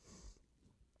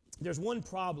There's one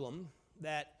problem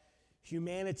that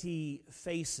humanity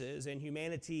faces and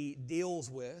humanity deals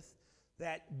with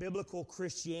that biblical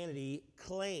Christianity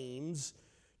claims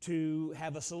to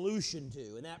have a solution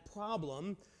to. And that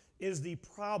problem is the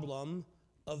problem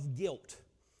of guilt.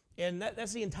 And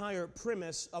that's the entire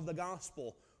premise of the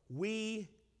gospel. We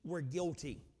were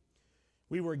guilty.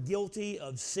 We were guilty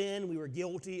of sin. We were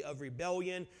guilty of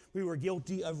rebellion. We were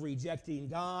guilty of rejecting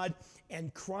God.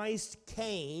 And Christ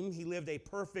came. He lived a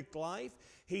perfect life.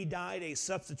 He died a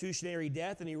substitutionary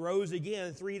death, and He rose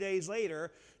again 3 days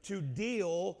later to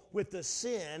deal with the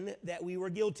sin that we were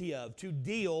guilty of, to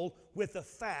deal with the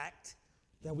fact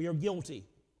that we are guilty.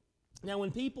 Now,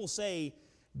 when people say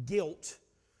guilt,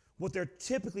 what they're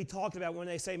typically talking about when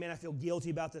they say, man, I feel guilty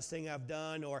about this thing I've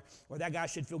done, or that guy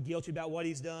should feel guilty about what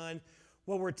he's done,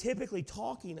 what we're typically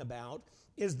talking about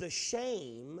is the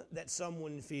shame that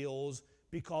someone feels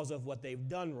because of what they've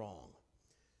done wrong.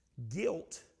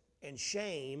 Guilt and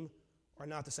shame are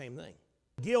not the same thing.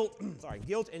 Guilt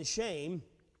and shame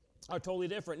are totally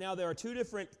different. Now, there are two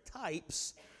different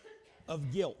types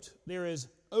of guilt. There is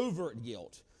overt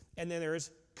guilt, and then there is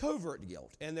covert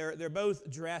guilt, and they're both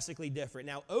drastically different.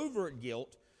 Now, overt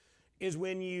guilt is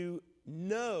when you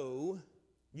know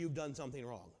you've done something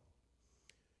wrong.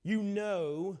 You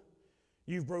know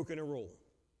you've broken a rule.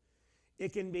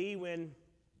 It can be when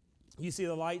you see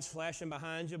the lights flashing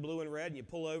behind you, blue and red, and you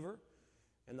pull over,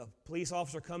 and the police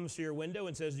officer comes to your window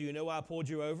and says, do you know why I pulled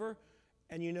you over?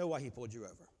 And you know why he pulled you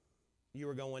over. You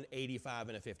were going 85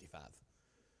 and a 55.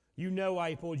 You know why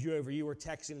he pulled you over. You were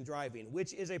texting and driving,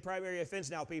 which is a primary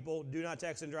offense now, people. Do not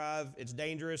text and drive. It's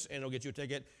dangerous, and it'll get you a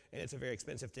ticket, and it's a very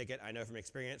expensive ticket. I know from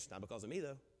experience, not because of me,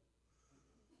 though.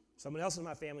 Someone else in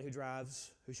my family who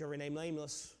drives, who shall remain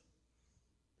nameless,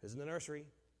 who's in the nursery,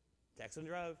 text and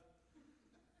drove.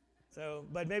 So,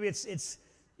 but maybe it's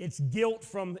guilt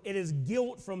from, it is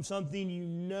guilt from something you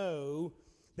know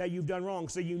that you've done wrong.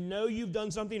 So you know you've done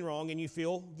something wrong and you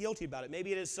feel guilty about it.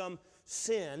 Maybe it is some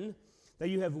sin that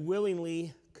you have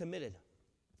willingly committed.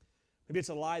 Maybe it's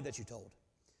a lie that you told.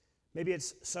 Maybe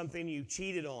it's something you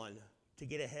cheated on to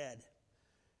get ahead.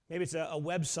 Maybe it's a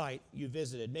website you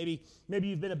visited. Maybe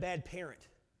you've been a bad parent.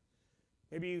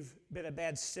 Maybe you've been a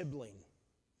bad sibling.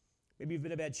 Maybe you've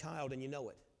been a bad child and you know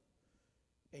it.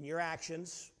 And your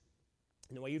actions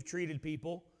and the way you've treated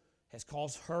people has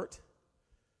caused hurt,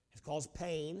 has caused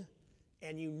pain,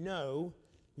 and you know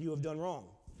you have done wrong.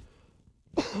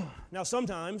 Now,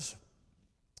 sometimes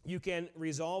you can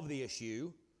resolve the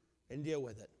issue and deal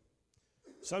with it.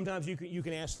 Sometimes you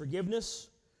can ask forgiveness,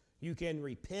 you can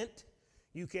repent,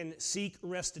 you can seek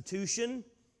restitution,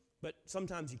 but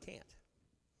sometimes you can't.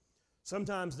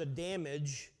 Sometimes the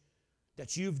damage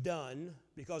that you've done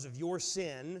because of your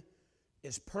sin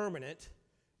is permanent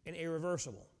and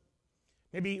irreversible.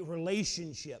 Maybe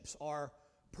relationships are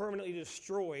permanently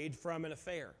destroyed from an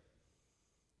affair.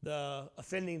 The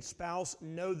offending spouse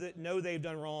know they've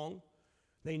done wrong.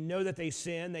 They know that they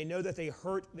sin. They know that they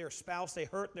hurt their spouse. They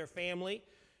hurt their family.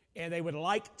 And they would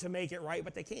like to make it right,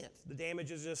 but they can't. The damage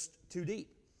is just too deep.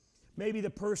 Maybe the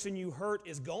person you hurt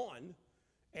is gone,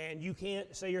 and you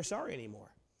can't say you're sorry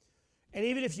anymore. And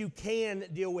even if you can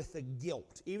deal with the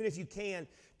guilt, even if you can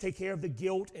take care of the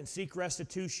guilt and seek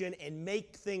restitution and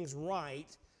make things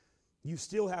right, you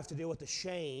still have to deal with the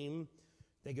shame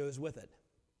that goes with it.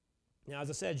 Now, as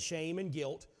I said, shame and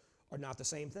guilt are not the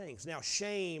same things. Now,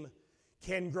 shame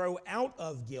can grow out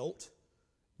of guilt.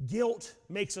 Guilt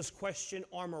makes us question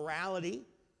our morality,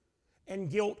 and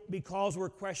guilt, because we're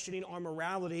questioning our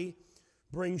morality,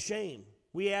 brings shame.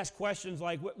 We ask questions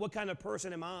like, what kind of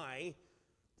person am I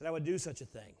that I would do such a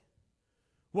thing?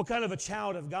 What kind of a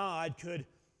child of God could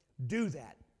do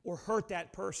that or hurt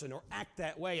that person or act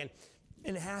that way?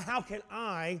 And how can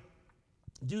I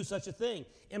do such a thing?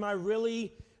 Am I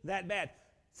really that bad?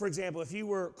 For example, if you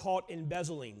were caught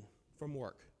embezzling from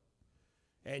work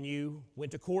and you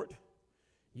went to court,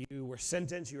 you were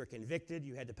sentenced, you were convicted,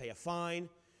 you had to pay a fine,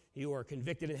 you were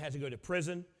convicted and had to go to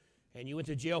prison, and you went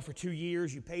to jail for 2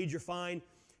 years, you paid your fine,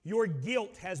 your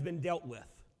guilt has been dealt with.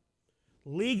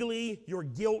 Legally, your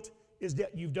guilt is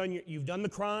that you've done the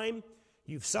crime,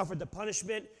 you've suffered the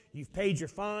punishment, you've paid your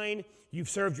fine, you've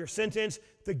served your sentence,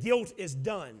 the guilt is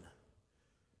done.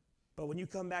 But when you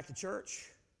come back to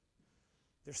church,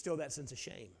 there's still that sense of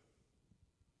shame.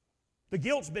 The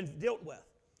guilt's been dealt with.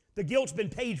 The guilt's been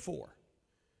paid for.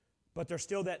 But there's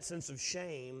still that sense of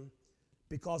shame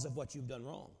because of what you've done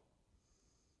wrong.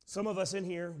 Some of us in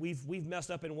here, we've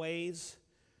messed up in ways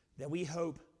that we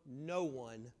hope no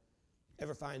one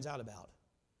ever finds out about.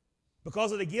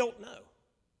 Because of the guilt? No.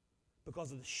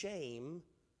 Because of the shame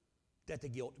that the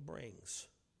guilt brings.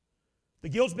 The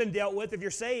guilt's been dealt with. If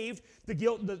you're saved,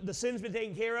 the sin's been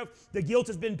taken care of. The guilt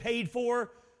has been paid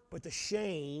for, but the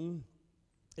shame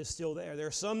is still there. There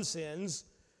are some sins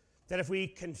that if we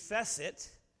confess it,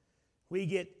 we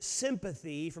get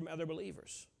sympathy from other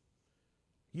believers.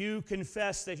 You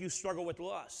confess that you struggle with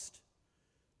lust.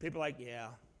 People are like, yeah,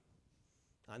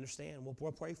 I understand.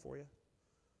 We'll pray for you.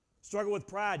 Struggle with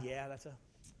pride, yeah, that's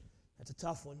a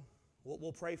tough one.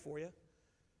 We'll pray for you.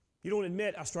 You don't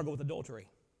admit, I struggle with adultery.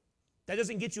 That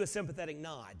doesn't get you a sympathetic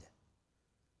nod.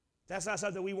 That's not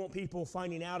something we want people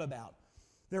finding out about.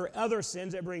 There are other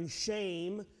sins that bring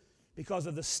shame because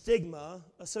of the stigma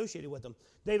associated with them.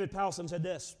 David Powlison said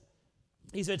this.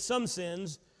 He said, some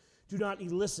sins do not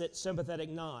elicit sympathetic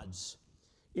nods.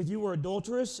 If you were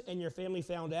adulterous and your family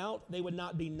found out, they would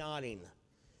not be nodding.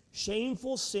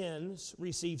 Shameful sins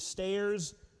receive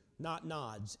stares, not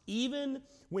nods. Even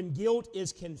when guilt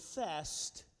is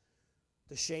confessed,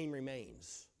 the shame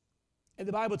remains. And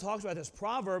the Bible talks about this.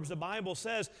 Proverbs, the Bible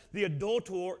says, the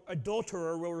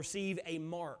adulterer will receive a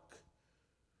mark.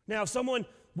 Now,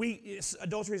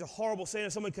 adultery is a horrible sin.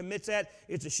 If someone commits that,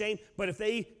 it's a shame. But if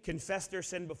they confess their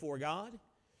sin before God,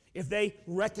 if they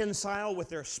reconcile with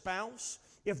their spouse,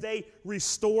 if they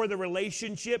restore the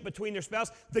relationship between their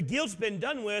spouse, the guilt's been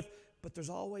done with, but there's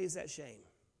always that shame.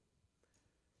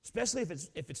 Especially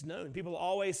if it's known. People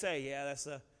always say, yeah, that's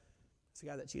the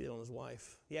guy that cheated on his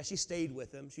wife. Yeah, she stayed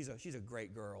with him. She's a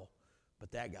great girl.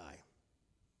 But that guy,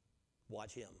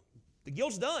 watch him. The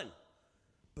guilt's done,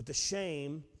 but the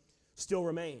shame still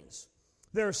remains.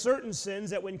 There are certain sins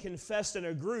that when confessed in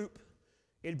a group,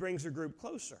 it brings the group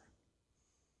closer.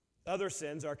 Other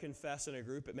sins are confessed in a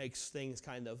group. It makes things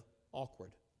kind of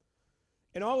awkward.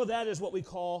 And all of that is what we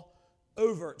call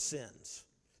overt sins.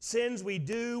 Sins we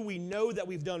do, we know that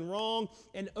we've done wrong,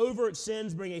 and overt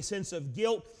sins bring a sense of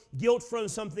guilt from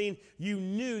something you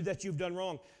knew that you've done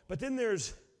wrong. But then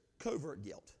there's covert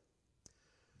guilt.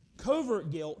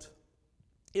 Covert guilt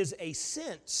is a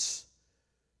sense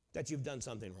that you've done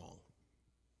something wrong.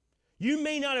 You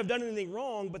may not have done anything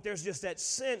wrong, but there's just that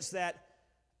sense that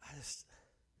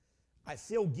I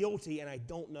feel guilty and I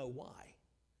don't know why.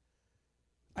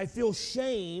 I feel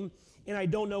shame and I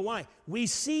don't know why. We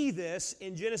see this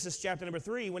in Genesis chapter number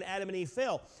 3 when Adam and Eve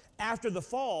fell. After the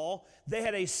fall, they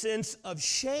had a sense of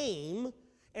shame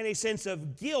and a sense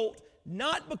of guilt,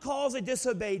 not because they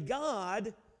disobeyed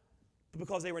God, but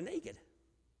because they were naked.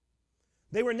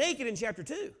 They were naked in chapter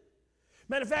 2.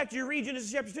 Matter of fact, you read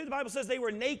Genesis chapter 2, the Bible says they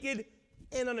were naked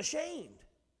and unashamed.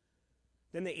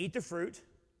 Then they eat the fruit,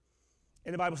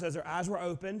 and the Bible says their eyes were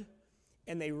opened,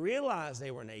 and they realized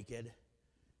they were naked,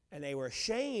 and they were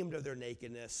ashamed of their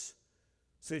nakedness,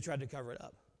 so they tried to cover it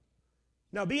up.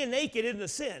 Now, being naked isn't a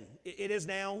sin. It is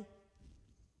now,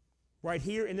 right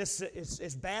here in this,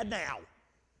 it's bad now.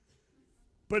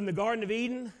 But in the Garden of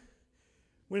Eden,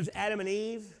 when it's Adam and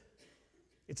Eve,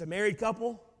 it's a married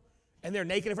couple, and they're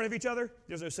naked in front of each other,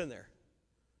 there's no sin there.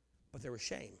 But there was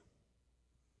shame.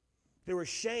 There was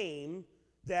shame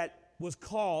that was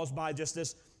caused by just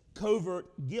this covert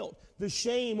guilt. The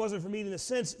shame wasn't from eating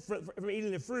from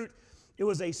eating the fruit. It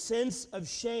was a sense of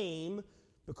shame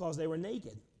because they were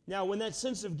naked. Now, when that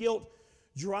sense of guilt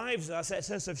drives us, that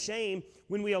sense of shame,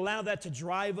 when we allow that to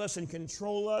drive us and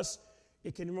control us,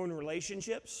 it can ruin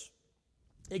relationships,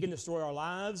 it can destroy our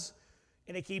lives,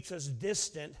 and it keeps us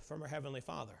distant from our Heavenly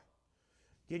Father.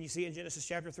 Again, you see in Genesis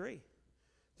chapter 3.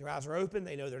 Their eyes are open,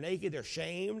 they know they're naked, they're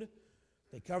shamed,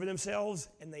 they cover themselves,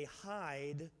 and they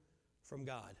hide from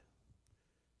God.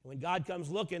 And when God comes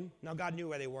looking, now God knew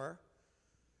where they were.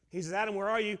 He says, Adam, where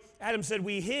are you? Adam said,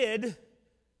 we hid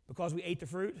because we ate the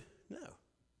fruit. No.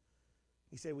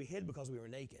 He said, we hid because we were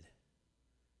naked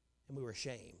and we were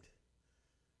ashamed.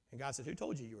 And God said, who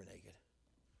told you you were naked?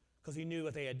 Because he knew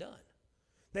what they had done.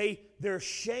 Their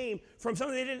shame from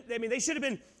something they should have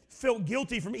been felt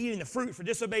guilty from eating the fruit, for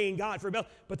disobeying God,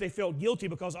 but they felt guilty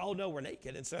because, oh no, we're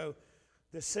naked. And so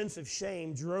the sense of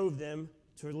shame drove them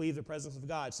to leave the presence of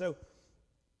God. So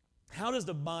how does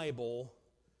the Bible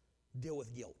deal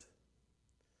with guilt?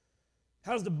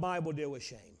 How does the Bible deal with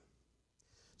shame?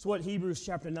 It's what Hebrews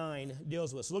chapter 9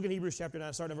 deals with. So look at Hebrews chapter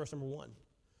 9, starting at verse number 1.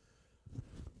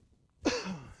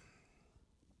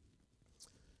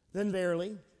 Then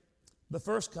verily, the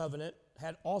first covenant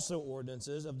had also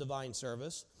ordinances of divine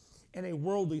service and a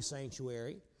worldly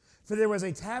sanctuary. For there was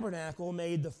a tabernacle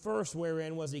made the first,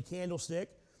 wherein was the candlestick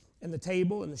and the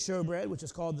table and the showbread, which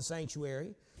is called the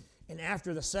sanctuary. And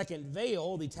after the second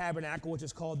veil, the tabernacle, which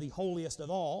is called the holiest of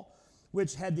all,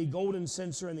 which had the golden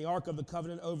censer and the ark of the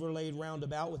covenant overlaid round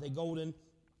about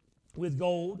with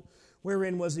gold,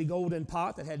 wherein was the golden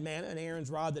pot that had manna and Aaron's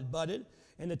rod that budded,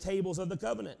 and the tables of the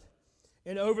covenant.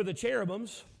 And over the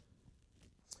cherubims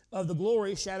of the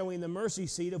glory shadowing the mercy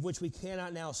seat, of which we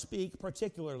cannot now speak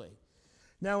particularly.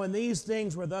 Now when these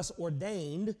things were thus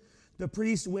ordained, the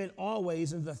priest went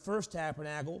always into the first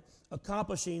tabernacle,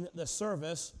 accomplishing the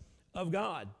service of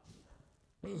God.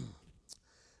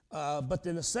 But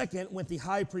in the second went the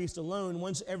high priest alone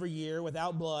once every year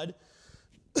without blood,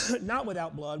 not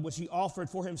without blood, which he offered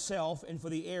for himself and for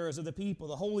the errors of the people.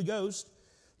 The Holy Ghost,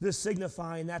 this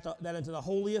signifying that into the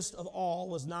holiest of all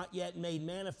was not yet made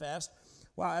manifest,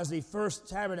 while as the first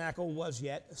tabernacle was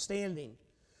yet standing,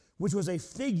 which was a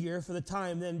figure for the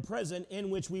time then present, in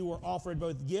which we were offered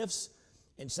both gifts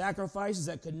and sacrifices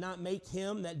that could not make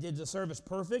him that did the service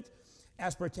perfect,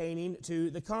 as pertaining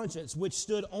to the conscience, which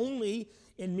stood only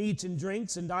in meats and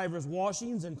drinks and divers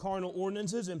washings and carnal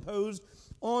ordinances imposed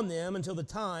on them until the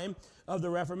time of the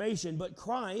Reformation. But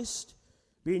Christ,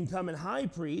 being come an high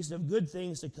priest of good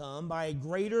things to come, by a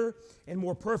greater and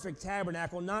more perfect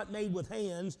tabernacle, not made with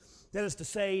hands, that is to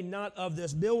say, not of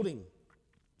this building,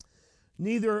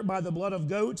 neither by the blood of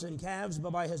goats and calves,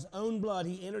 but by his own blood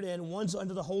he entered in once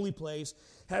unto the holy place,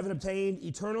 having obtained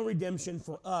eternal redemption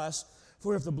for us.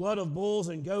 For if the blood of bulls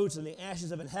and goats and the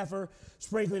ashes of an heifer,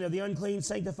 sprinkling of the unclean,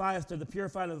 sanctifieth to the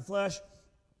purifying of the flesh,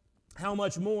 how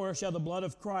much more shall the blood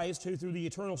of Christ, who through the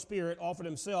eternal Spirit offered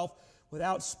himself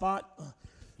without spot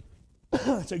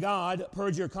to God,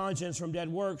 purge your conscience from dead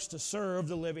works to serve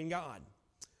the living God.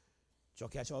 Did y'all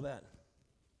catch all that?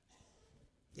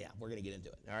 Yeah, we're going to get into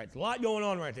it. All right, a lot going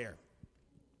on right there.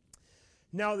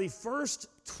 Now, the first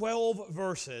 12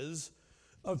 verses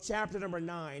of chapter number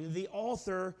 9, the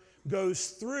author goes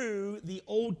through the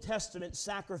Old Testament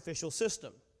sacrificial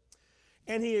system.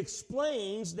 And he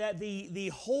explains that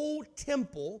the whole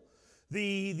temple,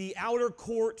 the outer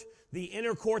court, the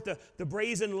inner court, the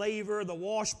brazen laver, the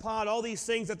wash pot, all these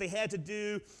things that they had to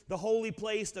do, the holy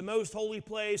place, the most holy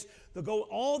place, the gold,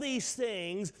 all these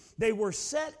things, they were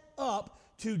set up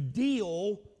to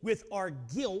deal with our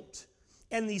guilt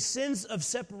and the sins of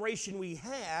separation we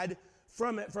had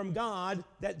from God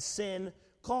that sin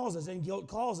causes and guilt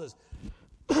causes.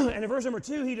 And in verse number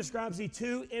 2, he describes the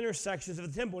two intersections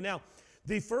of the temple. Now,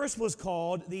 the first was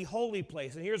called the holy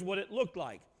place, and here's what it looked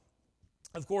like.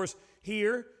 Of course,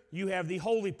 here you have the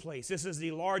holy place. This is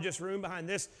the largest room behind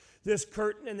this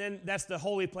curtain, and then that's the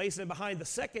holy place. And behind the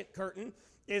second curtain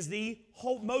is the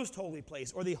most holy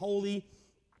place, or the Holy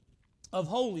of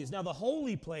Holies. Now, the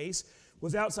holy place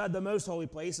was outside the most holy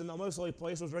place, and the most holy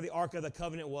place was where the Ark of the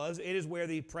Covenant was. It is where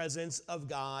the presence of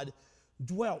God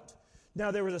dwelt.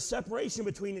 Now, there was a separation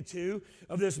between the two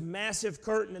of this massive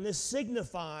curtain, and this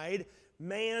signified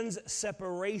man's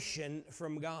separation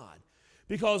from God,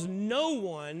 because no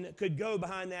one could go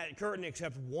behind that curtain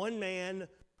except one man,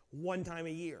 one time a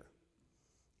year.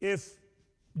 If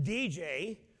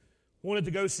DJ wanted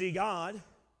to go see God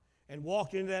and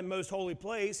walked into that most holy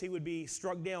place, he would be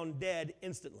struck down dead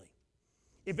instantly.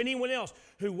 If anyone else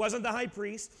who wasn't the high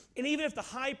priest, and even if the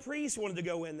high priest wanted to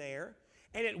go in there,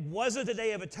 and it wasn't the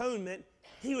Day of Atonement,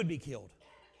 he would be killed.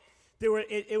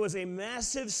 It was a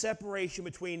massive separation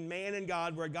between man and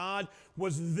God, where God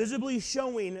was visibly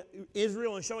showing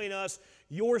Israel and showing us,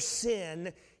 your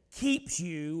sin keeps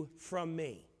you from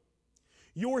me.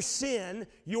 Your sin,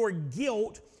 your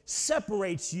guilt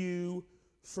separates you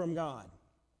from God.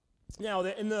 Now,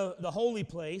 in the holy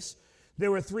place, there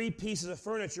were 3 pieces of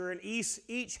furniture, and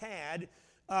each had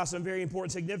some very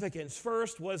important significance.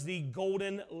 First was the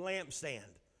golden lampstand,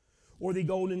 or the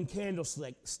golden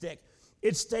candlestick.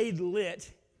 It stayed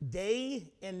lit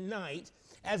day and night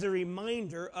as a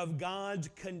reminder of God's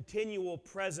continual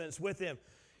presence with him.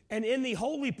 And in the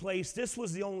holy place, this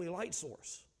was the only light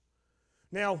source.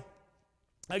 Now,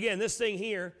 again, this thing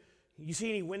here, you see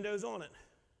any windows on it?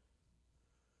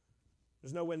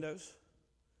 There's no windows.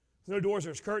 There's no doors.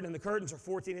 There's curtain, and the curtains are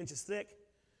 14 inches thick.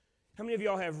 How many of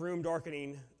y'all have room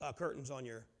darkening curtains on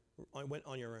your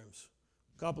rooms?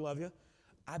 A couple of you.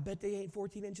 I bet they ain't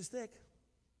 14 inches thick.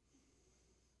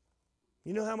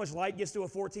 You know how much light gets to a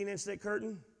 14-inch thick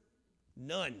curtain?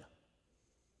 None.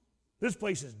 This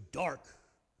place is dark.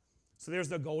 So there's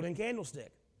the golden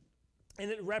candlestick.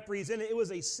 And it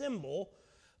was a symbol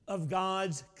of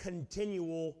God's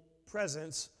continual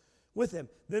presence with him.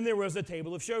 Then there was the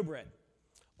table of showbread.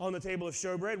 On the table of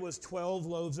showbread was 12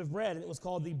 loaves of bread, and it was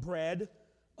called the bread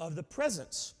of the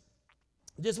presence.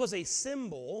 This was a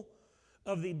symbol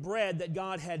of the bread that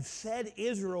God had fed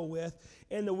Israel with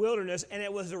in the wilderness, and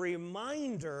it was a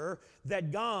reminder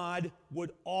that God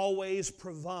would always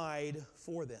provide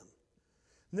for them.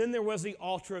 Then there was the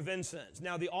altar of incense.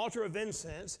 Now, the altar of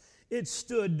incense, it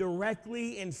stood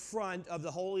directly in front of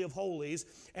the Holy of Holies,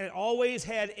 and it always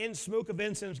had smoke of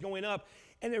incense going up,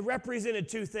 and it represented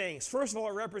two things. First of all,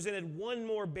 it represented one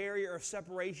more barrier of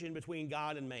separation between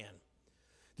God and man.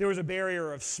 There was a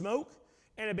barrier of smoke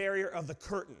and a barrier of the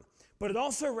curtain. But it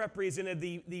also represented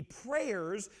the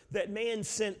prayers that man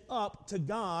sent up to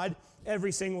God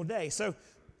every single day. So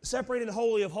separating the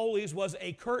Holy of Holies was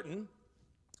a curtain,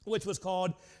 which was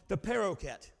called the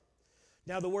paroket.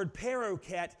 Now, the word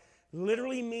paroket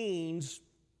literally means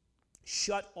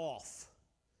shut off.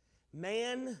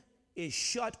 Man is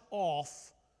shut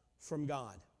off from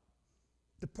God.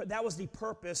 That was the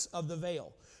purpose of the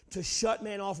veil, to shut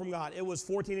man off from God. It was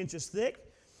 14 inches thick.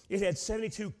 It had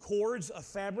 72 cords of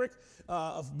fabric,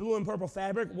 of blue and purple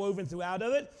fabric woven throughout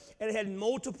of it, and it had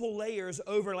multiple layers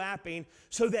overlapping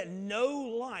so that no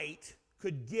light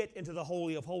could get into the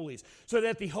Holy of Holies. So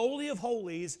that the Holy of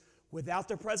Holies, without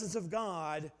the presence of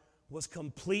God, was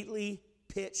completely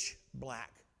pitch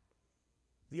black.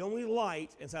 The only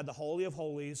light inside the Holy of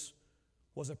Holies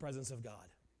was the presence of God.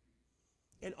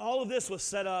 And all of this was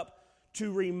set up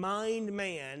to remind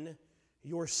man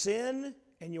your sin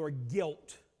and your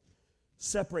guilt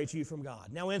separates you from God.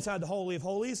 Now, inside the Holy of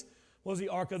Holies was the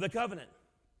Ark of the Covenant.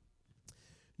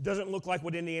 Doesn't look like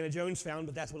what Indiana Jones found,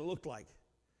 but that's what it looked like.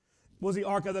 Was the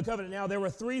Ark of the Covenant. Now, there were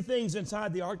three things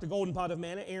inside the Ark: the golden pot of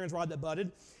manna, Aaron's rod that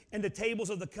budded, and the tables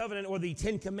of the covenant, or the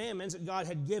 10 commandments that God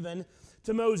had given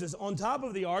to Moses. On top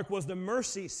of the Ark was the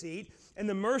mercy seat, and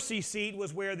the mercy seat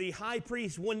was where the high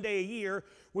priest one day a year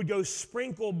would go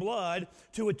sprinkle blood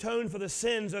to atone for the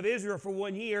sins of Israel for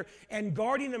 1 year, and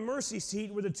guarding the mercy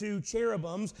seat were the two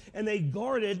cherubims, and they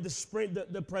guarded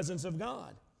the presence of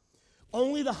God.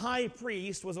 Only the high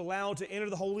priest was allowed to enter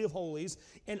the Holy of Holies,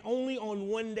 and only on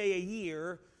 1 day a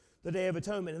year, the Day of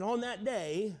Atonement. And on that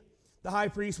day, the high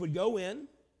priest would go in,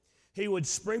 he would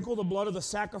sprinkle the blood of the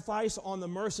sacrifice on the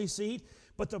mercy seat,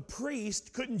 but the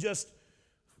priest couldn't just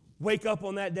wake up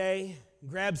on that day,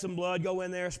 grab some blood, go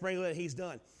in there, sprinkle it, and he's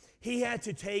done. He had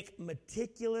to take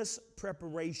meticulous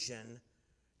preparation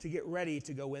to get ready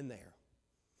to go in there.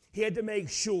 He had to make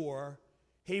sure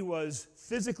he was,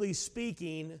 physically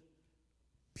speaking,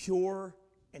 pure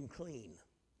and clean.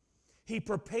 He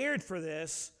prepared for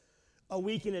this a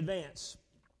week in advance.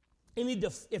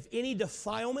 If any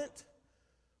defilement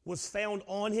was found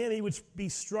on him, he would be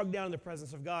struck down in the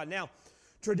presence of God. Now,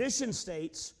 tradition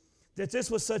states that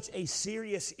this was such a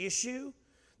serious issue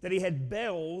that he had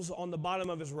bells on the bottom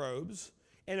of his robes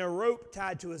and a rope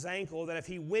tied to his ankle, that if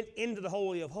he went into the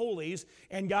Holy of Holies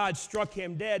and God struck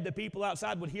him dead, the people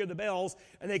outside would hear the bells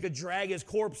and they could drag his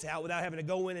corpse out without having to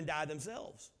go in and die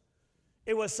themselves.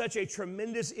 It was such a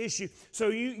tremendous issue. So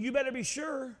you better be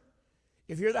sure,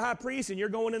 if you're the high priest and you're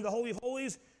going into the Holy of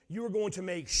Holies, you are going to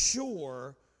make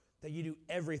sure that you do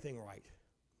everything right,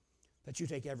 that you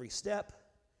take every step,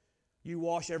 you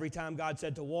wash every time God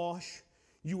said to wash,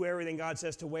 you wear everything God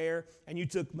says to wear, and you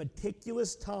took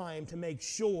meticulous time to make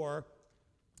sure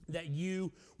that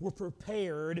you were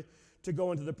prepared to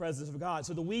go into the presence of God.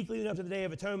 So the week leading up to the Day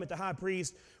of Atonement, the high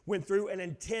priest went through an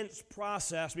intense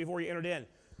process before he entered in.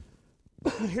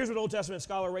 Here's what Old Testament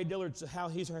scholar Ray Dillard,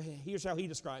 here's how he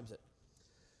describes it.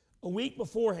 A week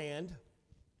beforehand,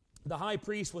 the high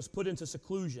priest was put into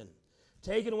seclusion,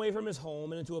 taken away from his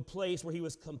home and into a place where he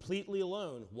was completely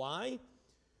alone. Why?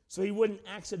 So he wouldn't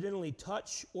accidentally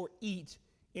touch or eat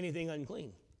anything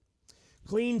unclean.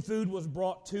 Clean food was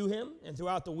brought to him, and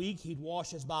throughout the week he'd wash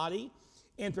his body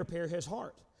and prepare his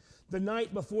heart. The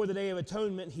night before the Day of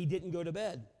Atonement, he didn't go to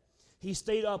bed. He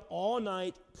stayed up all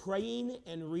night praying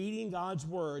and reading God's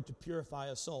word to purify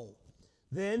his soul.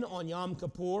 Then on Yom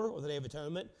Kippur, or the Day of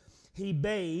Atonement, he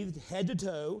bathed head to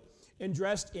toe and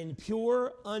dressed in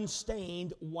pure,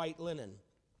 unstained white linen.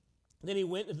 Then he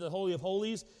went into the Holy of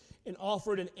Holies and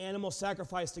offered an animal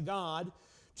sacrifice to God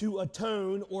to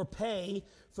atone or pay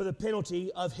for the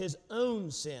penalty of his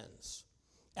own sins.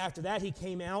 After that, he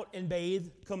came out and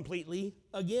bathed completely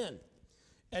again.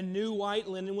 A new white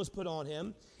linen was put on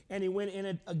him, and he went in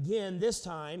it again, this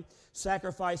time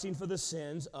sacrificing for the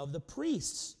sins of the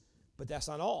priests. But that's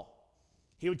not all.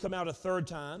 He would come out a third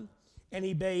time, and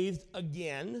he bathed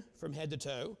again from head to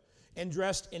toe, and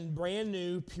dressed in brand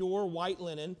new, pure white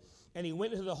linen, and he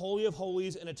went into the Holy of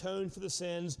Holies and atoned for the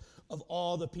sins of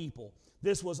all the people.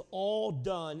 This was all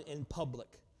done in public.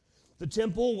 The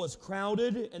temple was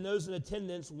crowded, and those in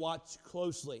attendance watched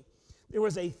closely. There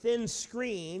was a thin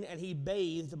screen, and he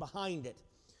bathed behind it.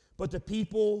 But the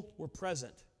people were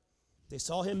present. They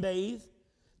saw him bathe,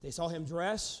 they saw him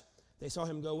dress, they saw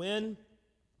him go in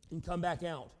and come back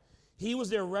out. He was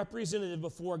their representative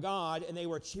before God, and they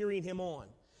were cheering him on.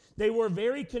 They were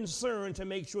very concerned to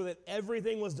make sure that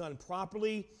everything was done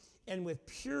properly and with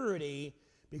purity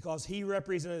because he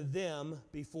represented them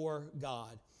before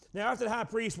God. Now, after the high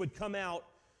priest would come out,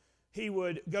 he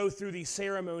would go through the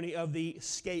ceremony of the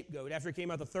scapegoat. After he came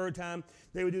out the third time,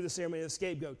 they would do the ceremony of the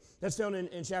scapegoat. That's found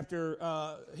in chapter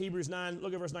Hebrews 9.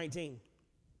 Look at verse 19.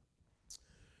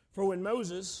 For when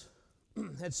Moses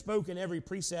had spoken every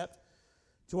precept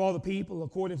to all the people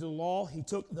according to the law, he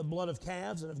took the blood of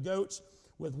calves and of goats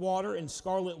with water and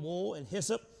scarlet wool and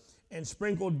hyssop and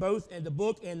sprinkled both in the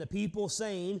book and the people,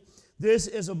 saying, This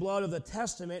is the blood of the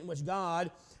testament which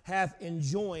God hath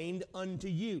enjoined unto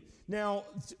you. Now,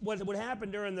 what would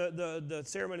happen during the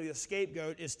ceremony of the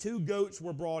scapegoat is 2 goats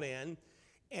were brought in,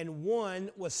 and one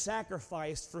was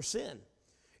sacrificed for sin.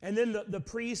 And then the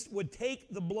priest would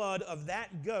take the blood of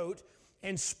that goat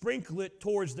and sprinkle it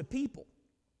towards the people.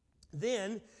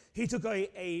 Then he took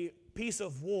a piece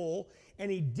of wool and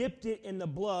he dipped it in the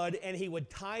blood and he would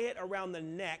tie it around the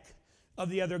neck of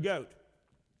the other goat.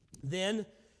 Then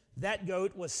that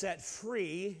goat was set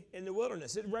free in the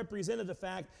wilderness. It represented the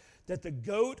fact that the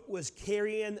goat was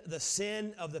carrying the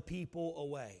sin of the people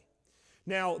away.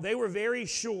 Now, they were very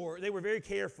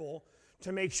careful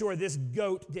to make sure this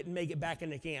goat didn't make it back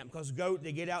into camp. Because goat,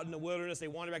 they get out in the wilderness, they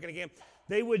wander back into camp.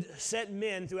 They would set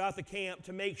men throughout the camp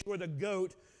to make sure the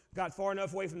goat got far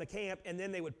enough away from the camp, and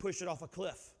then they would push it off a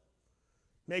cliff.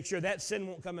 Make sure that sin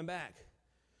won't come back.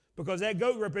 Because that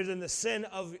goat represented the sin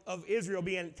of Israel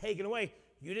being taken away.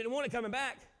 You didn't want it coming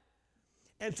back.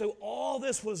 And so all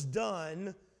this was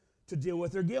done to deal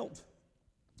with their guilt.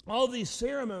 All these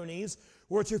ceremonies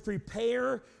were to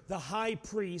prepare the high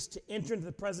priest to enter into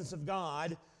the presence of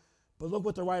God. But look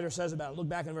what the writer says about it. Look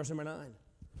back in verse number 9.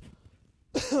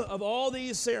 Of all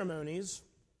these ceremonies,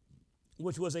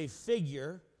 which was a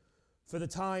figure for the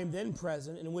time then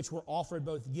present, in which were offered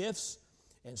both gifts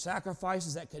and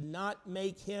sacrifices that could not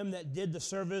make him that did the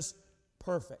service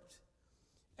perfect,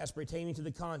 as pertaining to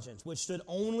the conscience, which stood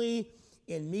only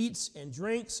in meats and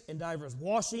drinks and divers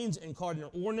washings and cardinal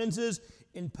ordinances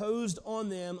imposed on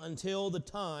them until the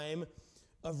time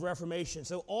of Reformation.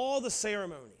 So all the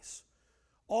ceremonies,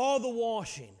 all the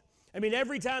washing. I mean,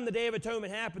 every time the Day of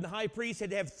Atonement happened, the high priest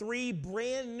had to have 3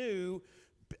 brand new,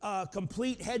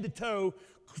 complete head to toe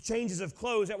changes of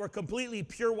clothes that were completely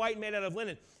pure white made out of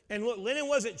linen. And look, linen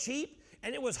wasn't cheap,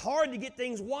 and it was hard to get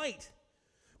things white.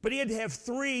 But he had to have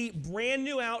 3 brand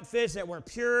new outfits that were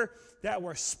pure, that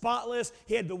were spotless.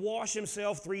 He had to wash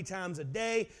himself 3 times a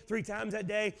day, 3 times that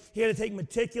day. He had to take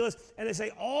meticulous. And they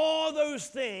say all those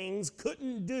things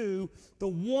couldn't do the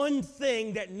one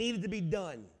thing that needed to be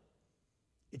done.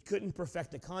 It couldn't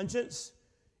perfect the conscience.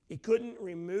 It couldn't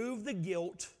remove the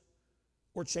guilt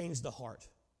or change the heart.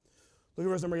 Look at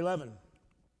verse number 11.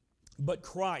 But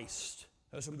Christ,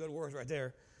 those are some good words right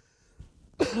there.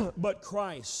 But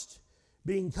Christ,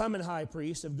 being come in high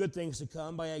priest of good things to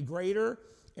come, by a greater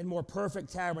and more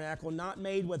perfect tabernacle, not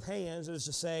made with hands, that is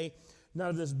to say, not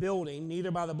of this building,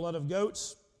 neither by the blood of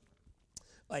goats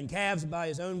and calves, by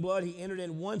his own blood, he entered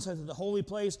in once into the holy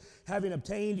place, having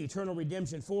obtained eternal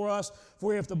redemption for us.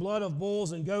 For if the blood of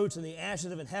bulls and goats and the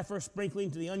ashes of an heifer,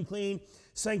 sprinkling to the unclean,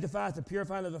 sanctifieth the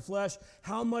purifying of the flesh,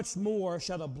 how much more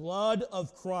shall the blood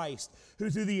of Christ, who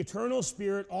through the eternal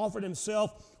Spirit offered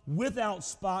himself without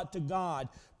spot to God,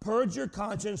 purge your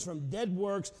conscience from dead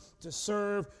works to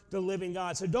serve the living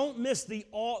God. So don't miss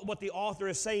what the author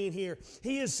is saying here.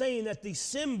 He is saying that the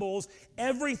symbols,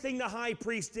 everything the high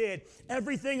priest did,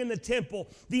 everything in the temple,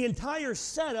 the entire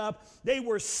setup, they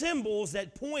were symbols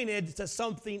that pointed to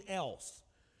something else.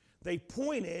 They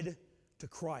pointed to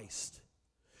Christ.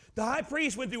 The high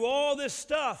priest went through all this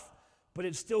stuff, but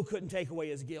it still couldn't take away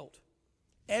his guilt.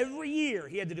 Every year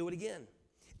he had to do it again.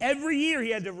 Every year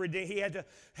he had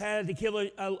to kill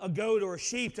a goat or a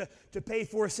sheep to pay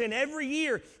for sin. Every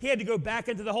year he had to go back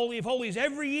into the Holy of Holies.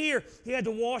 Every year he had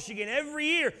to wash again. Every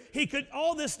year he could,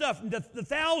 all this stuff, the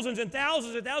thousands and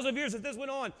thousands and thousands of years that this went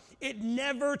on, it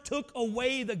never took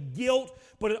away the guilt,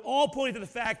 but it all pointed to the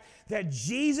fact that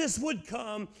Jesus would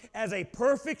come as a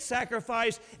perfect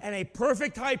sacrifice and a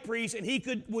perfect high priest, and he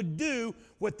would do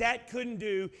what that couldn't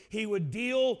do. He would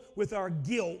deal with our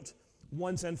guilt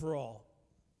once and for all.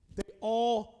 They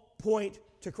all point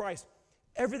to Christ.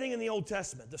 Everything in the Old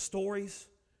Testament, the stories,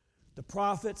 the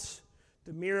prophets,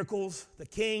 the miracles, the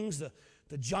kings,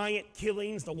 the giant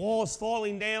killings, the walls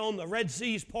falling down, the Red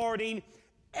Seas parting,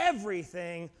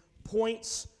 everything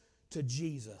points to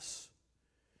Jesus.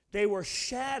 They were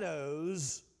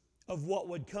shadows of what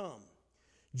would come.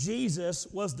 Jesus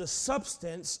was the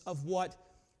substance of what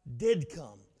did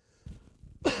come.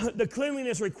 The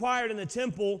cleanliness required in the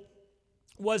temple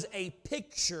was a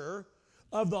picture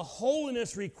of the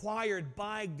holiness required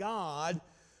by God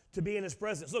to be in His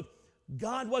presence. Look,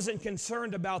 God wasn't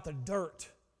concerned about the dirt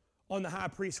on the high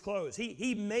priest's clothes.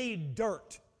 He made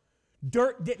dirt.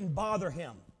 Dirt didn't bother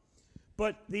Him.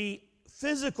 But the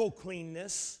physical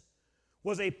cleanness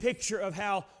was a picture of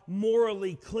how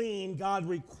morally clean God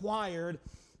required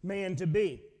man to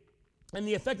be. And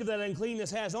the effect of that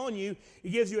uncleanness has on you, it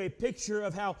gives you a picture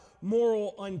of how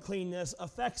moral uncleanness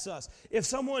affects us. If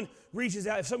someone reaches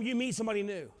out, if you meet somebody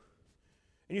new,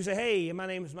 and you say, hey, my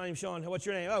name's Sean, what's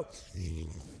your name? Oh,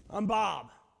 I'm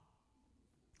Bob.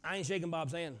 I ain't shaking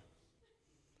Bob's hand.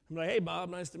 I'm like, hey, Bob,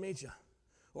 nice to meet you.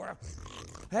 Or,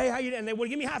 hey, how you doing? And they would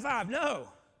give me a high five. No.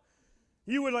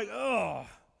 You would like, oh.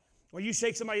 Or you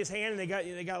shake somebody's hand and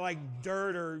they got like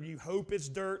dirt, or you hope it's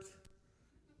dirt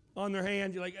on their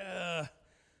hand. You're like, I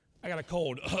got a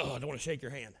cold. I don't want to shake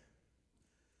your hand.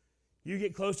 You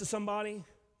get close to somebody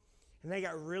and they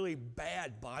got really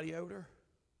bad body odor.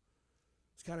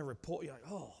 It's kind of repulsive. You're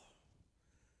like, oh,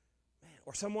 man.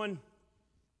 Or someone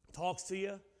talks to you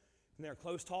and they're a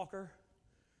close talker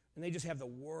and they just have the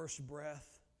worst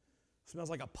breath. Smells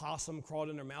like a possum crawled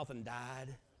in their mouth and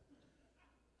died.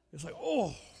 It's like,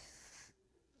 oh.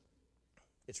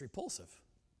 It's repulsive.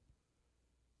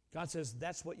 God says,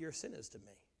 that's what your sin is to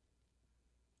me.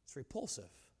 It's repulsive.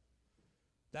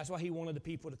 That's why He wanted the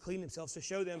people to clean themselves, to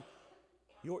show them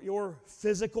your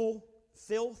physical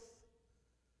filth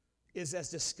is as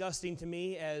disgusting to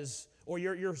me as, or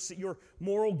your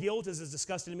moral guilt is as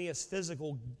disgusting to me as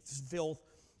physical filth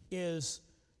is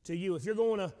to you. If you're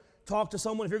going to talk to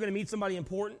someone, if you're going to meet somebody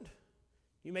important,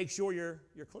 you make sure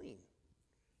you're clean.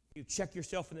 You check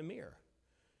yourself in the mirror.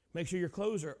 Make sure your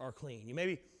clothes are clean. You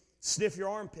maybe sniff your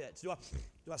armpits. Do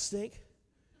I stink?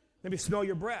 Maybe smell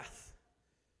your breath.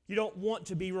 You don't want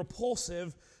to be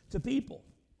repulsive to people.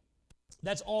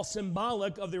 That's all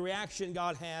symbolic of the reaction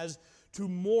God has to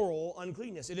moral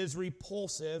uncleanness. It is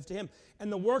repulsive to Him. And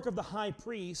the work of the high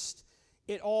priest,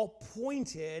 it all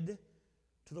pointed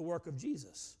to the work of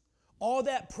Jesus. All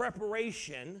that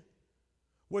preparation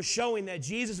was showing that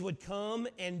Jesus would come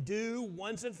and do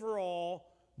once and for all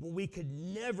what we could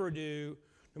never do,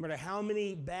 no matter how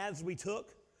many baths we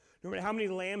took, no matter how many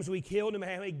lambs we killed, no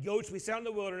matter how many goats we sat in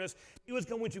the wilderness. He was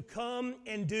going to come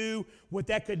and do what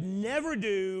that could never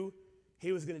do.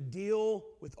 He was going to deal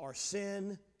with our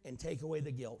sin and take away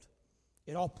the guilt.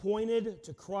 It all pointed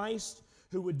to Christ,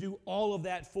 who would do all of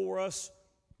that for us,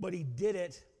 but He did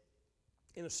it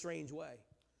in a strange way.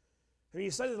 I mean,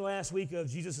 you studied the last week of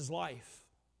Jesus' life.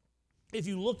 If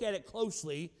you look at it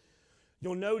closely,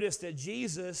 you'll notice that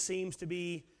Jesus seems to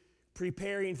be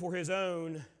preparing for His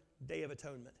own Day of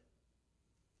Atonement.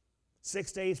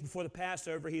 6 days before the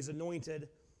Passover, He's anointed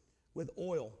with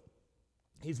oil.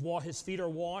 His feet are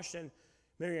washed, and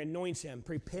Mary anoints Him,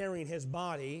 preparing His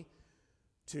body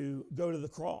to go to the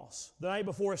cross. The night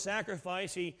before His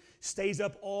sacrifice, He stays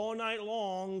up all night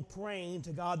long praying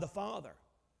to God the Father.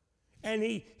 And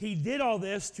he did all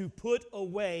this to put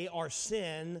away our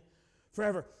sin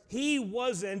forever. He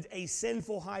wasn't a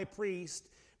sinful high priest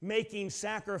making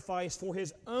sacrifice for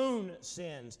His own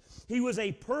sins. He was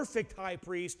a perfect high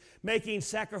priest making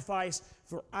sacrifice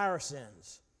for our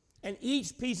sins. And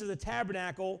each piece of the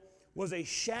tabernacle was a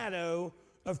shadow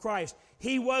of Christ.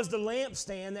 He was the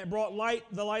lampstand that brought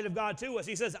the light of God to us.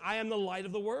 He says, I am the light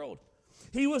of the world.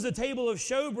 He was the table of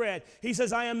showbread. He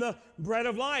says, I am the bread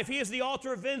of life. He is the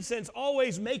altar of incense,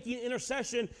 always making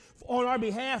intercession on our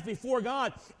behalf before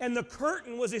God. And the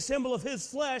curtain was a symbol of His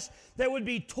flesh that would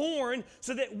be torn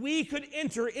so that we could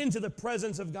enter into the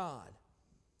presence of God.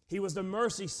 He was the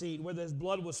mercy seat where His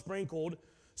blood was sprinkled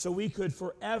so we could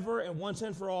forever and once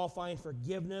and for all find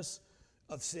forgiveness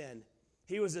of sin.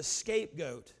 He was a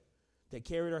scapegoat that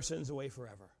carried our sins away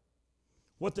forever.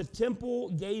 What the temple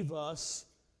gave us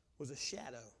was a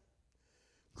shadow.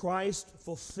 Christ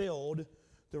fulfilled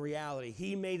the reality.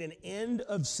 He made an end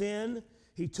of sin.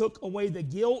 He took away the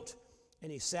guilt,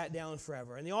 and He sat down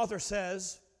forever. And the author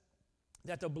says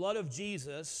that the blood of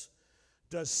Jesus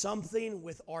does something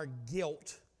with our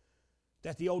guilt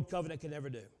that the old covenant can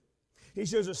never do. He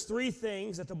shows us three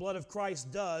things that the blood of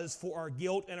Christ does for our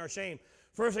guilt and our shame.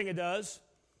 First thing it does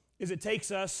is it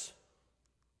takes us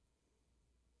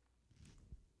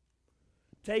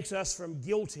from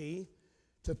guilty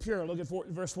to pure. Look at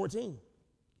verse 14.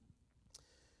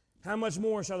 How much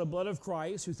more shall the blood of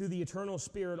Christ, who through the eternal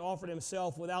Spirit offered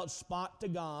Himself without spot to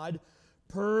God,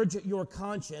 purge your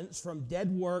conscience from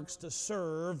dead works to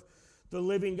serve the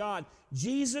living God?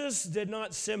 Jesus did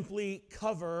not simply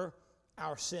cover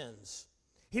our sins.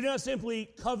 He did not simply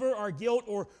cover our guilt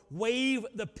or waive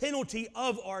the penalty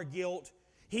of our guilt.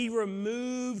 He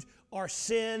removed our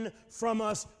sin from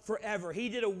us forever. He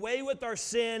did away with our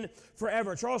sin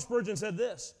forever. Charles Spurgeon said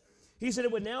this. He said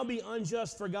it would now be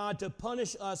unjust for God to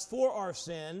punish us for our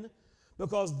sin,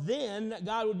 because then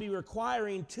God would be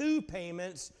requiring two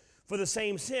payments for the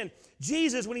same sin.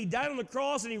 Jesus, when he died on the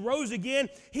cross and he rose again,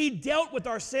 he dealt with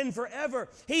our sin forever.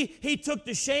 He took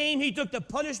the shame, he took the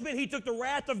punishment, he took the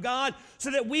wrath of God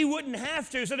so that we wouldn't have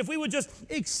to, so that if we would just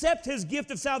accept his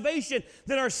gift of salvation,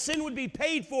 then our sin would be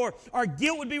paid for, our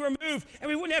guilt would be removed, and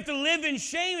we wouldn't have to live in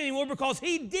shame anymore because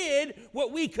he did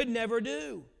what we could never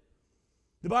do.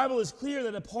 The Bible is clear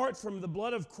that apart from the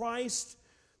blood of Christ,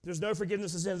 there's no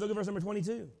forgiveness of sins. Look at verse number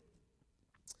 22.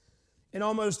 And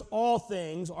almost all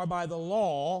things are by the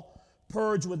law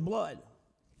purged with blood.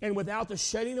 And without the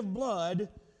shedding of blood,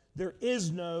 there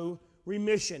is no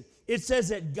remission. It says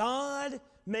that God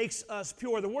makes us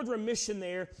pure. The word remission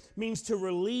there means to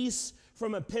release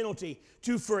from a penalty,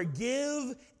 to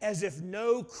forgive as if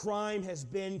no crime has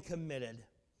been committed.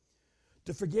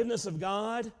 The forgiveness of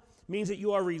God means that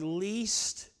you are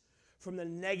released from the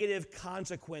negative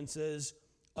consequences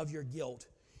of your guilt.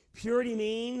 Purity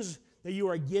means that you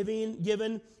are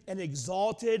given an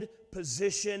exalted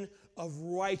position of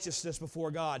righteousness before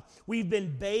God. We've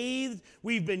been bathed,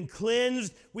 we've been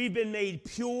cleansed, we've been made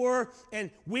pure,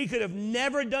 and we could have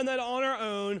never done that on our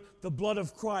own. The blood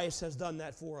of Christ has done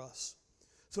that for us.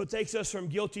 So it takes us from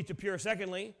guilty to pure.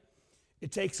 Secondly,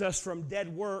 it takes us from dead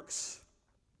works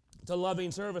to loving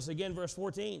service. Again, verse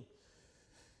 14.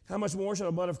 How much more shall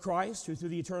the blood of Christ, who through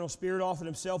the eternal Spirit offered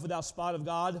himself without spot of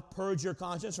God, purge your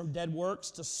conscience from dead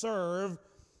works to serve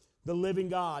the living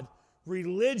God?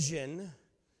 Religion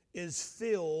is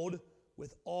filled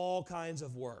with all kinds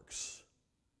of works,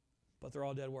 but they're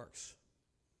all dead works.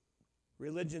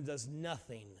 Religion does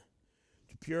nothing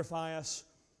to purify us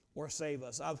or save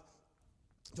us. I've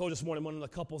told this morning one of the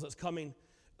couples that's coming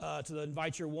to the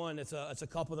Invite Your One. It's a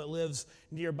couple that lives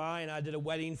nearby, and I did a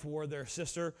wedding for their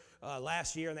sister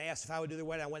last year, and they asked if I would do their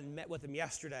wedding. I went and met with them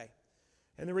yesterday.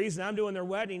 And the reason I'm doing their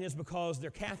wedding is because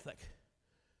they're Catholic,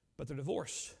 but they're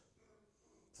divorced.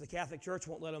 So the Catholic Church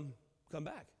won't let them come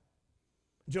back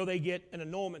until they get an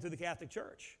annulment through the Catholic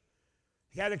Church.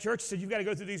 The Catholic Church said, you've got to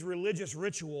go through these religious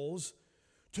rituals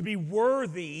to be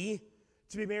worthy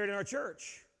to be married in our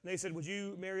church. And they said, would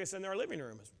you marry us in our living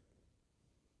room?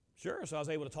 Sure. So I was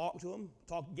able to talk to them,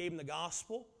 gave them the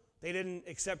gospel. They didn't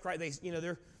accept Christ.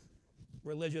 They're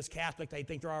religious Catholic. They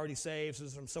think they're already saved, so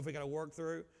there's some stuff we got to work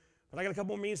through. But I got a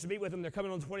couple more meetings to meet with them. They're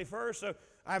coming on the 21st, so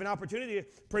I have an opportunity to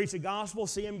preach the gospel,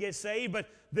 see them get saved, but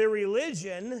their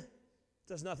religion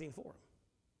does nothing for them.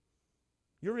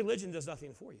 Your religion does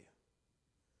nothing for you.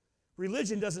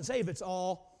 Religion doesn't save. It's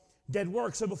all dead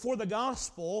works. So before the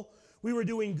gospel, we were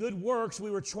doing good works.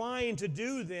 We were trying to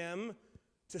do them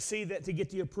to get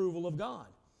the approval of God.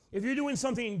 If you're doing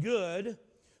something good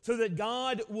so that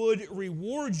God would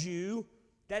reward you,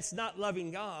 that's not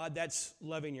loving God, that's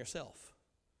loving yourself.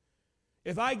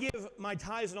 If I give my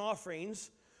tithes and offerings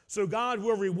so God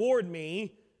will reward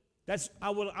me,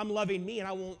 I'm loving me, and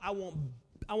I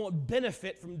won't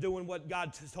benefit from doing what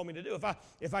God has told me to do.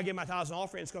 If I give my tithes and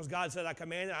offerings because God said I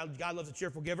command it, God loves a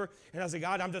cheerful giver, and I say,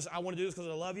 God, I want to do this because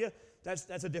I love you,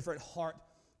 that's a different heart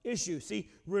issue. See,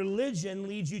 religion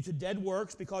leads you to dead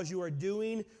works because you are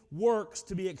doing works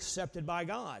to be accepted by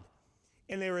God.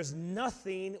 And there is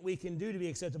nothing we can do to be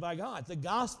accepted by God. The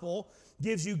gospel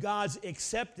gives you God's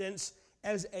acceptance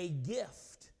as a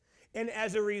gift. And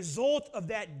as a result of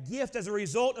that gift, as a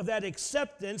result of that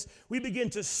acceptance, we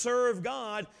begin to serve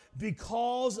God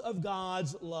because of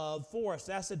God's love for us.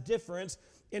 That's the difference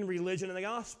in religion and the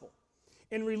gospel.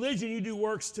 In religion, you do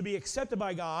works to be accepted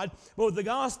by God, but with the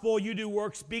gospel, you do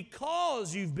works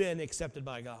because you've been accepted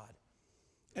by God.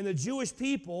 And the Jewish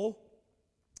people,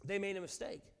 they made a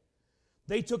mistake.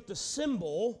 They took the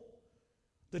symbol,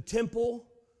 the temple,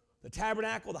 the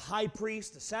tabernacle, the high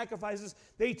priest, the sacrifices,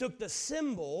 they took the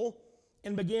symbol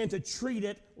and began to treat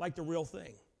it like the real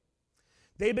thing.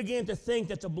 They began to think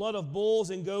that the blood of bulls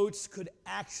and goats could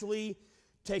actually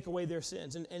take away their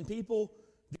sins. And people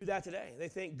do that today. They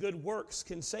think good works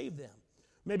can save them.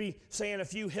 Maybe saying a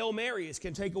few Hail Marys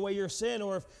can take away your sin,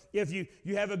 or if you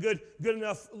have a good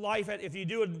enough life, if you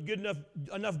do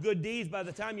enough good deeds, by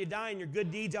the time you die and your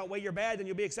good deeds outweigh your bad, then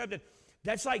you'll be accepted.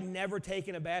 That's like never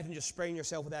taking a bath and just spraying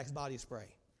yourself with Axe body spray.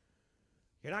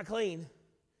 You're not clean.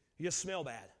 You just smell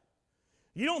bad.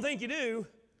 You don't think you do,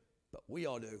 but we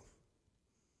all do.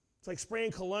 It's like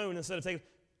spraying cologne instead of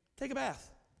take a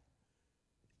bath.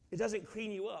 It doesn't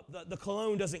clean you up. The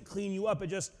cologne doesn't clean you up. It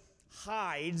just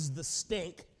hides the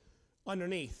stink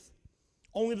underneath.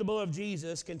 Only the blood of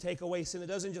Jesus can take away sin. It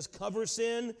doesn't just cover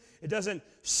sin. It doesn't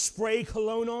spray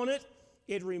cologne on it.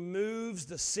 It removes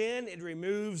the sin, it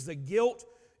removes the guilt,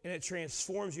 and it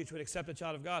transforms you to an accepted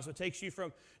child of God. So it takes you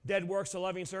from dead works to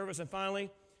loving service, and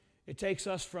finally, it takes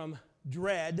us from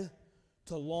dread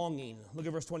to longing. Look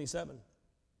at verse 27.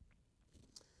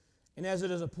 And as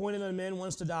it is appointed unto men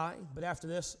once to die, but after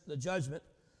this, the judgment,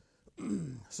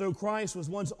 so Christ was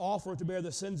once offered to bear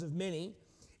the sins of many,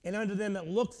 and unto them that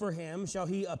look for him shall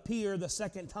he appear the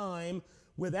second time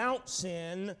without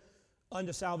sin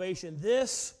unto salvation.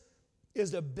 This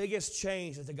is the biggest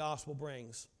change that the gospel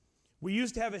brings. We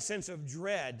used to have a sense of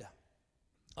dread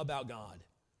about God.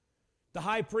 The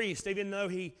high priest, even though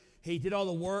he did all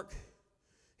the work,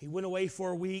 he went away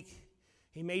for a week.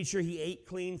 He made sure he ate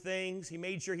clean things. He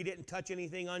made sure he didn't touch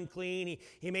anything unclean.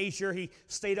 He made sure he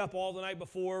stayed up all the night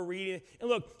before reading. And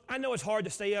look, I know it's hard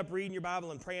to stay up reading your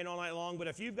Bible and praying all night long, but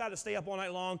if you've got to stay up all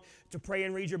night long to pray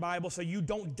and read your Bible so you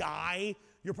don't die,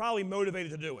 you're probably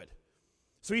motivated to do it.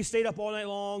 So he stayed up all night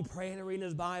long praying and reading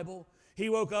his Bible. He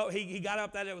woke up, he got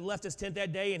up, left his tent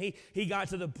that day, and he got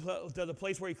to the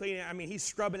place where he cleaned it. I mean, he's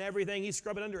scrubbing everything. He's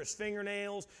scrubbing under his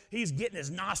fingernails. He's getting his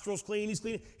nostrils clean. He's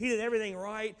cleaning. He did everything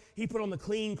right. He put on the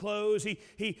clean clothes.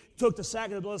 He took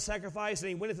the blood sacrifice, and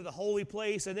he went into the holy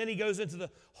place, and then he goes into the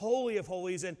Holy of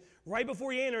Holies, and right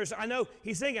before he enters, I know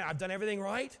he's thinking, I've done everything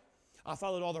right. I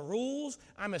followed all the rules.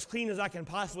 I'm as clean as I can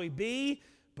possibly be.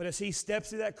 But as he steps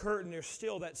through that curtain, there's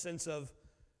still that sense of,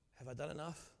 have I done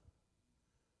enough?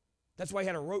 That's why he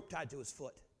had a rope tied to his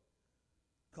foot.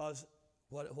 Because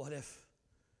what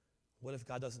if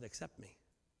God doesn't accept me?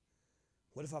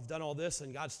 What if I've done all this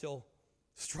and God still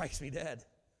strikes me dead?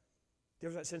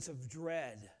 There's that sense of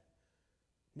dread.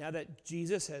 Now that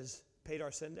Jesus has paid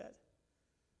our sin debt,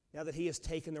 now that he has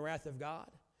taken the wrath of God,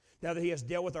 now that he has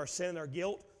dealt with our sin and our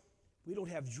guilt, we don't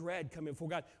have dread coming before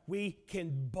God. We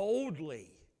can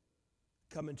boldly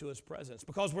come into his presence.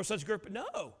 Because we're such good?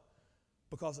 No,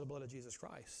 because of the blood of Jesus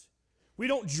Christ. We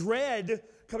don't dread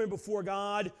coming before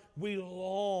God. We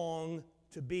long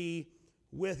to be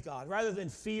with God. Rather than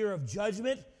fear of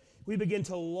judgment, we begin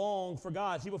to long for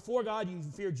God. See, before God, you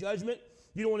fear judgment.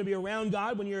 You don't want to be around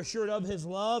God when you're assured of his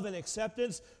love and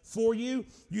acceptance for you.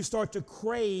 You start to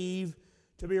crave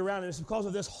to be around him. It's because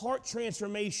of this heart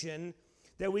transformation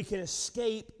that we can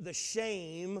escape the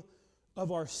shame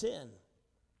of our sin.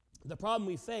 The problem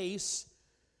we face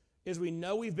is we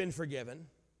know we've been forgiven.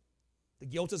 The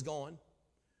guilt is gone.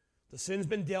 The sin's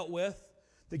been dealt with.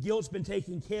 The guilt's been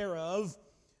taken care of.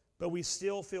 But we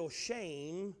still feel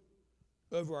shame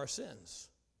over our sins.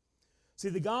 See,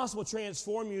 the gospel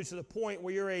transforms you to the point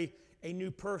where you're a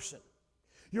new person.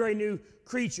 You're a new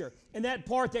creature. And that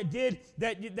part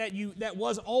that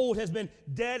was old has been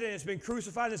dead and it's been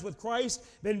crucified and it's with Christ.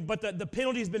 But the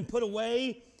penalty's been put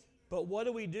away. But what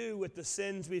do we do with the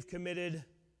sins we've committed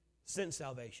since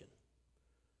salvation?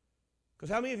 Because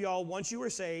how many of y'all, once you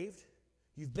were saved,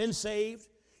 you've been saved,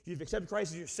 you've accepted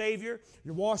Christ as your Savior,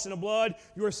 you're washed in the blood,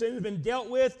 your sin has been dealt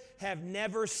with, have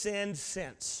never sinned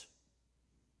since?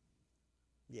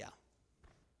 Yeah.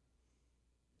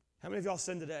 How many of y'all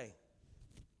sinned today?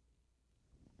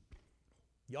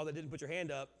 Y'all that didn't put your hand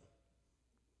up,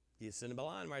 you sinned by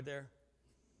line right there.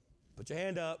 Put your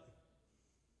hand up.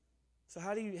 So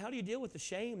how do you deal with the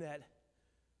shame that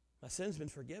my sin's been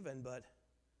forgiven, but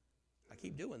I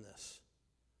keep doing this?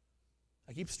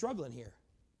 I keep struggling here.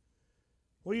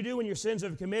 What do you do when your sins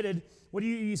have committed? What do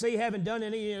you say you haven't done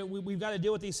any? We've got to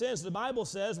deal with these sins. The Bible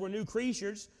says we're new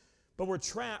creatures, but we're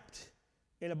trapped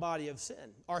in a body of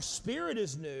sin. Our spirit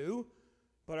is new,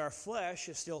 but our flesh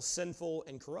is still sinful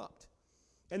and corrupt.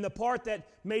 And the part that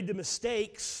made the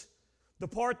mistakes, the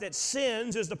part that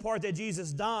sins, is the part that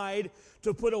Jesus died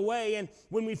to put away. And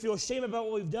when we feel shame about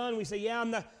what we've done, we say, yeah,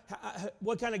 I'm not.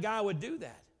 What kind of guy would do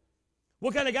that?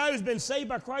 What kind of guy who's been saved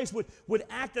by Christ would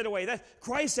act that way? That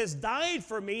Christ has died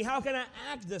for me. How can I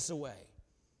act this way?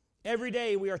 Every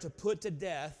day we are to put to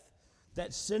death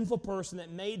that sinful person that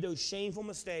made those shameful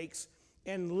mistakes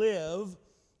and live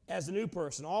as a new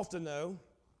person. Often, though,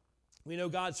 we know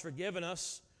God's forgiven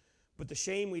us, but the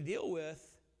shame we deal with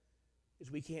is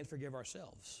we can't forgive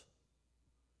ourselves.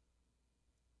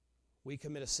 We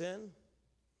commit a sin.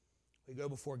 We go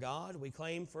before God. We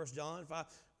claim, 1 John 5,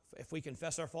 if we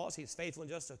confess our faults, he's faithful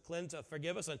and just to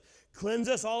forgive us and cleanse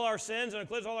us all our sins and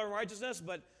cleanse all our righteousness,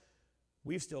 but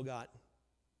we've still got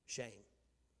shame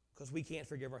because we can't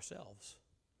forgive ourselves.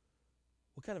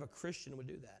 What kind of a Christian would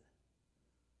do that?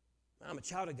 I'm a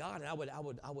child of God, and I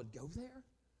would go there?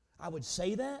 I would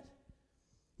say that?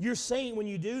 You're saying, when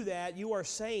you do that, you are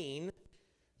saying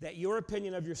that your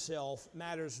opinion of yourself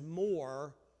matters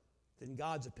more than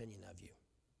God's opinion of you.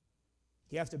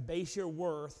 You have to base your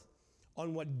worth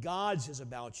on what God says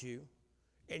about you,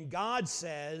 and God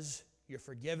says you're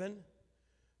forgiven,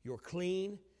 you're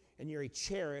clean, and you're a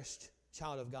cherished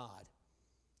child of God.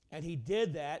 And he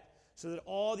did that so that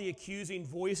all the accusing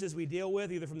voices we deal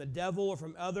with, either from the devil or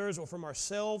from others or from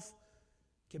ourselves,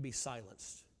 can be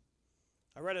silenced.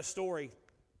 I read a story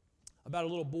about a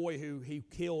little boy who he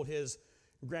killed his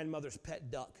grandmother's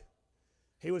pet duck.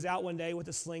 He was out one day with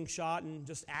a slingshot and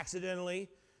just accidentally,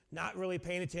 not really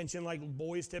paying attention like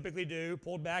boys typically do,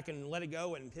 pulled back and let it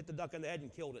go and hit the duck in the head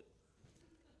and killed it.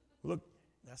 Look,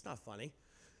 that's not funny.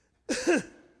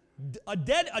 A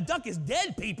duck is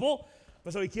dead, people.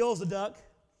 But so he kills the duck.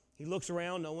 He looks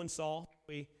around, no one saw.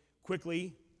 He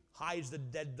quickly hides the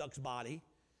dead duck's body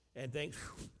and thinks,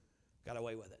 got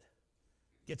away with it.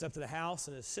 Gets up to the house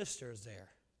and his sister is there.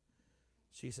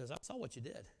 She says, I saw what you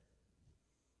did.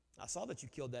 I saw that you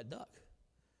killed that duck.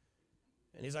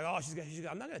 And he's like, oh,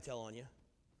 I'm not going to tell on you,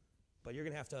 but you're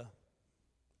going to have to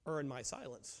earn my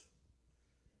silence.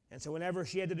 And so whenever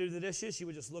she had to do the dishes, she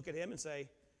would just look at him and say,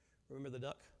 remember the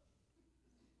duck?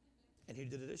 And he'd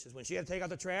do the dishes. When she had to take out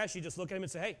the trash, she'd just look at him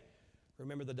and say, hey,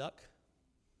 remember the duck?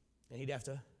 And he'd have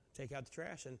to take out the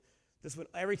trash. And this would,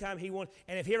 every time he wanted,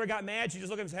 and if he ever got mad, she'd just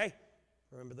look at him and say, hey,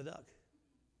 remember the duck?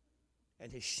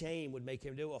 And his shame would make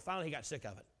him do it. Well, finally he got sick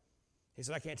of it. He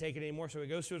said, I can't take it anymore. So he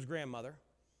goes to his grandmother.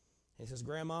 And he says,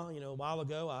 Grandma, a while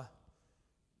ago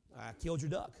I killed your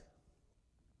duck.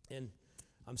 And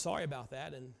I'm sorry about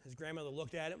that. And his grandmother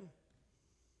looked at him.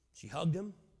 She hugged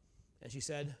him. And she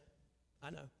said, I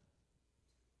know.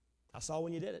 I saw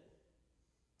when you did it.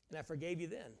 And I forgave you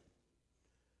then.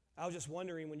 I was just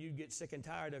wondering when you'd get sick and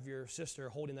tired of your sister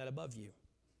holding that above you.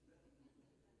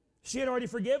 She had already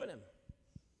forgiven him.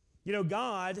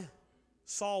 God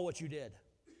saw what you did.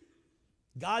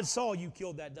 God saw you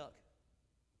killed that duck.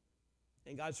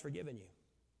 And God's forgiven you.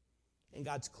 And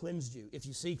God's cleansed you. If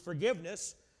you seek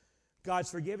forgiveness,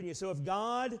 God's forgiven you. So if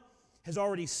God has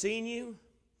already seen you,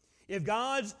 if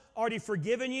God's already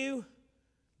forgiven you,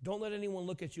 don't let anyone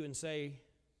look at you and say,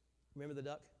 remember the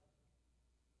duck?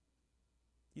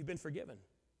 You've been forgiven.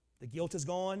 The guilt is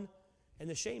gone and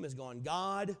the shame is gone.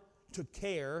 God took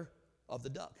care of the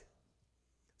duck.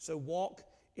 So walk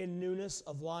in newness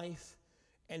of life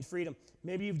and freedom.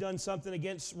 Maybe you've done something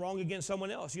wrong against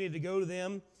someone else. You need to go to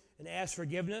them and ask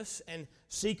forgiveness and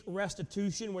seek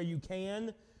restitution where you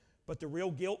can. But the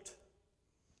real guilt,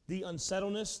 the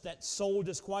unsettledness, that soul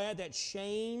disquiet, that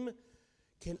shame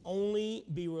can only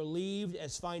be relieved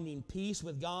as finding peace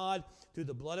with God through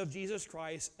the blood of Jesus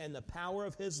Christ and the power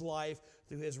of His life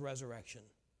through His resurrection.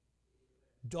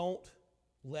 Don't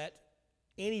let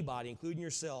anybody, including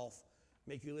yourself,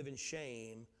 make you live in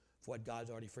shame for what God's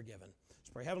already forgiven. Let's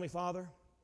pray. Heavenly Father,